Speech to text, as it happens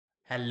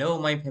Hello,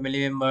 my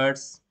family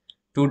members.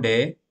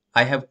 Today,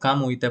 I have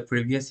come with a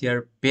previous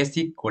year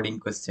basic coding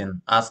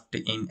question asked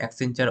in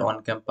Accenture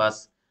on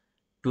campus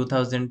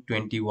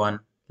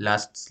 2021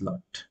 last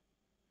slot.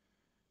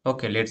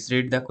 Okay, let's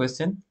read the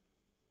question.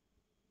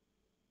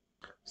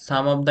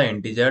 Sum of the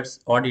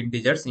odd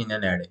integers in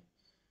an array.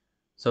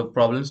 So,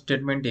 problem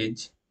statement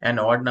is an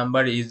odd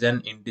number is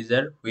an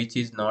integer which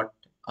is not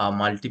a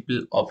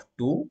multiple of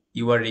 2.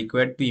 You are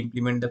required to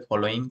implement the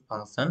following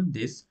function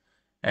this,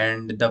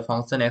 and the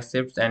function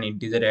accepts an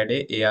integer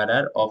array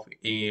ARR of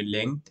a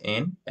length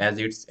n as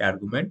its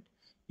argument.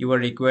 You are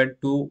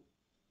required to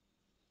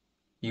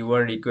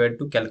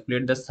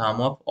calculate the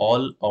sum of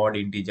all odd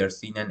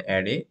integers in an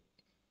array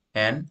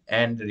n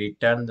and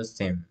return the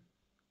same.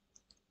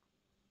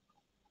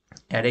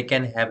 Array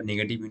can have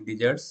negative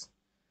integers.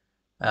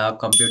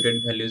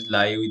 Computed values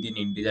lie within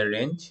integer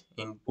range.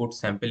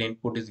 Sample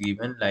input is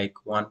given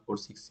like 1, 4,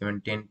 6,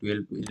 7, 10, 12,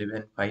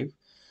 11, 5.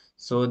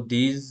 So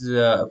these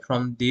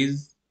from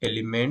these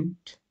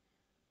element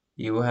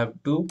you have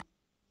to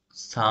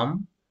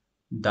sum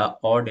the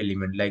odd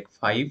element like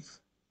 5,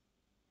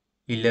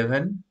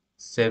 11,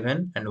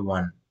 7 and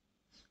 1.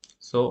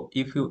 So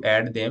if you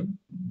add them,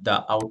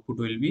 the output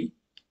will be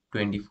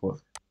 24,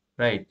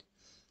 right?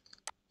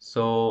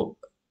 So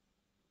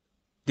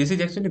this is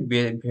actually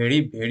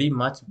very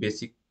much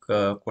basic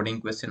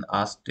coding question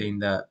asked in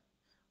the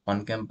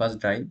on-campus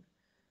drive.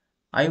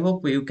 I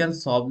hope you can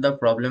solve the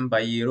problem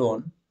by your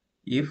own.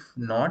 If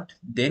not,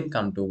 then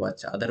come to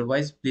watch.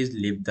 Otherwise, please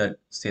leave the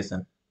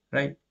session,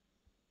 right?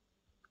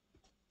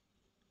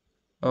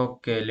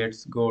 Okay,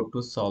 let's go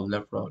to solve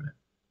the problem.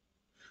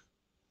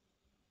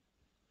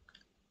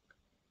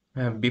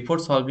 Before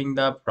solving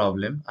the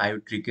problem, I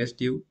would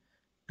request you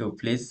to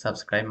please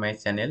subscribe my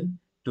channel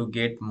to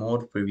get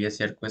more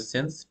previous year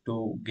questions,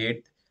 to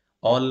get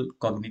all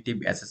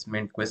cognitive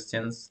assessment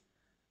questions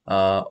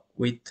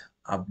with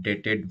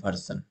updated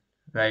version,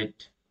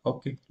 right?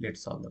 Okay,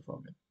 let's solve the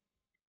problem.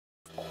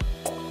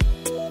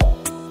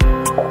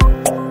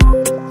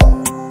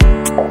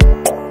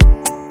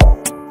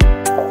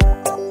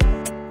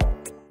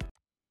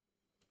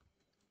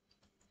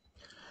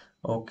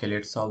 Okay,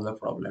 let's solve the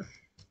problem.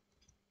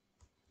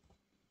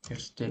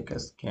 Let's take a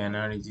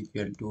scanner is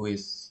equal to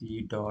sc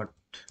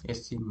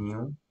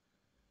new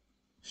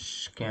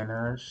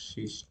scanner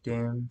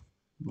system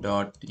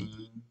dot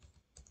in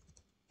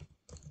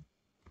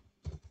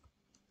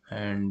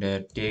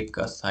and take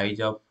a size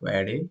of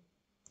array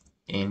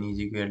n is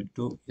equal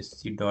to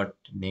sc dot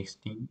next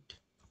int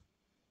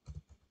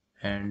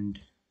and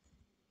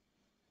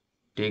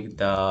take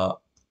the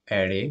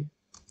array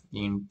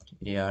int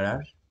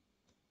arr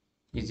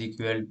is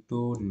equal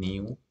to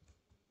new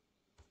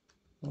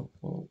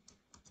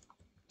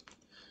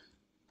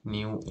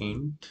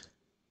int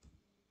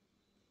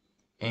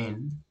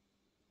n,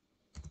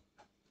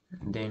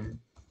 then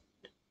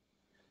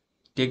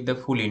take the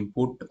full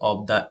input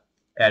of the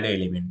array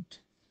element,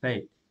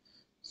 right?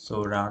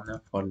 So run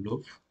a for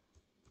loop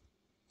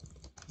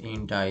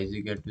int I is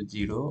equal to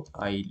 0,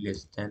 I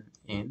less than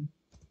n,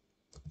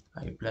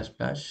 I plus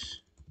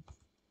plus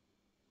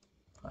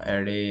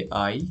array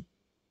I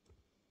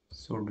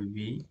should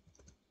be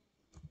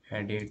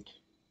added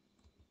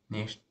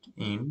next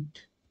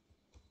int.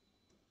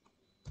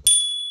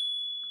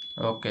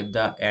 Okay,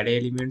 the array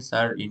elements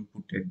are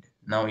inputted.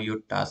 Now your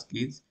task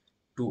is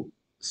to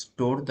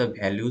store the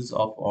values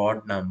of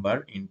odd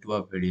number into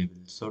a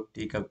variable. So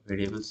take a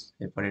variable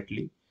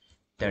separately,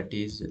 that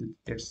is,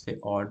 let's say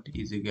odd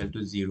is equal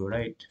to 0,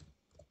 right?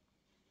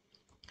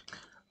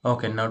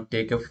 Okay, now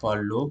take a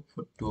for loop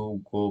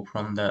to go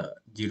from the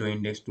 0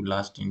 index to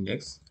last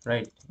index,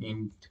 right?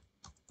 Int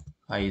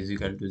I is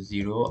equal to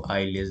 0,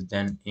 I less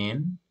than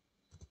n,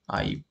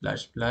 I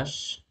plus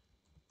plus,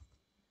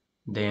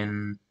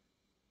 then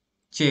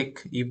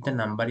check if the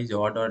number is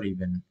odd or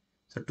even.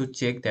 So to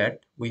check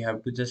that, we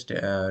have to just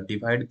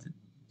divide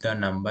the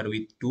number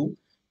with 2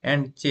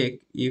 and check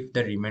if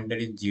the remainder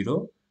is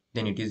 0,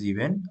 then it is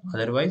even,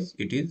 otherwise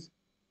it is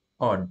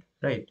odd,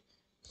 right?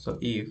 So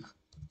if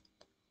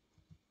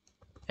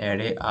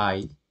array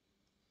I,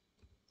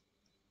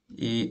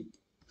 if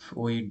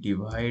we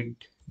divide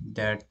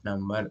that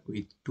number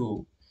with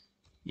 2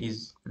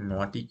 is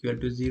not equal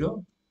to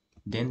 0,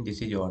 then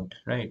this is odd,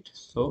 right?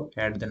 So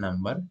add the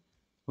number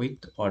with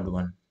odd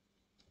one.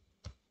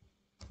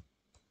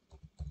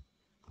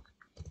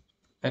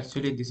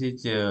 Actually this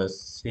is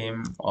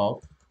same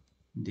of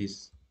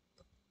this,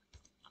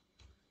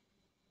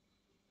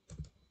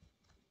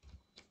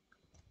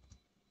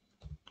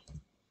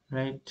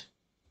 right?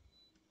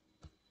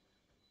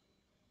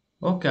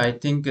 Okay, I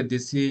think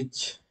this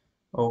is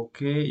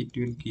okay. It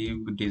will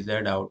give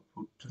desired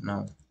output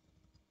now.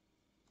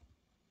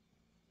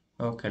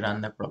 Okay,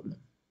 run the problem.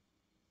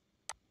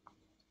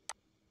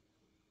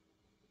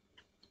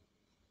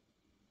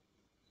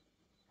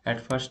 At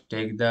first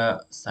take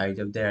the size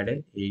of the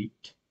array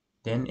 8,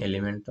 then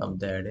element of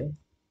the array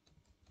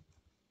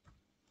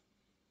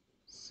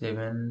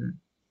 7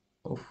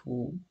 of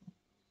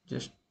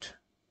just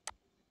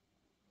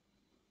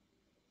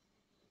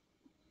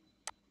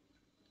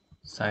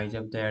Size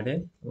of the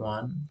array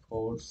 1,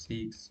 4,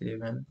 6,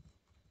 7,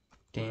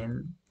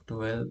 10,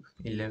 12,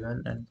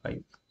 11, and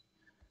 5.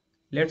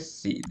 Let's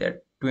see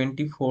that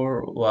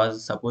 24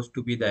 was supposed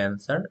to be the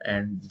answer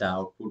and the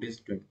output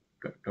is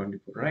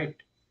 24, right?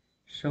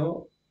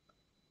 So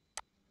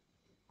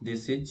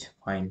this is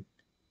fine.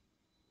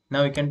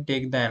 Now we can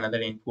take the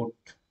another input.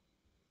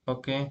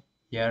 Okay,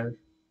 here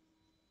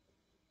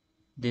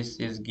this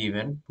is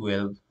given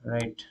 12,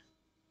 right?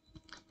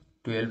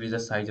 12 is the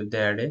size of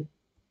the array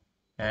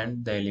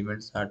and the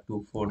elements are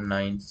 2, 4,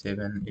 9,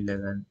 7,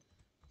 11,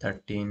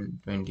 13,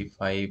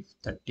 25,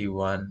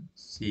 31,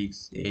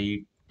 6,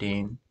 8,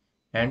 10,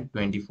 and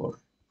 24.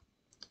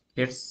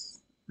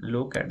 Let's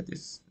look at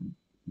this.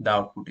 The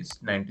output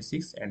is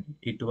 96 and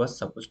it was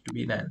supposed to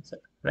be the answer,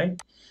 right?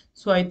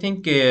 So I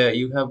think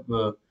you have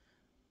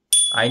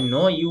I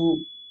know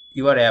you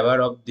are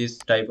aware of this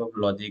type of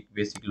logic,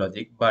 basic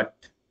logic, but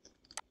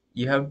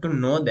you have to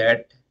know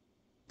that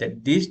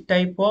this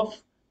type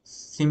of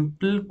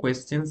simple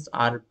questions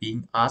are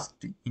being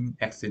asked in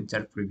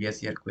Accenture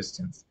previous year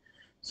questions.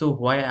 So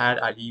why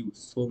are you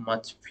so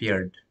much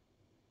feared?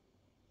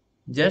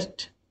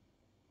 Just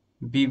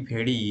be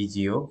very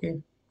easy,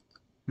 okay?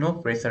 No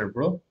pressure,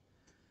 bro.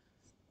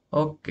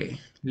 Okay,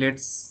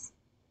 let's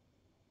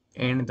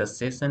end the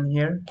session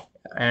here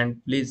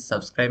and please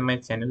subscribe my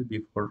channel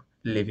before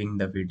leaving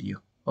the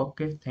video.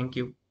 Okay, thank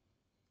you.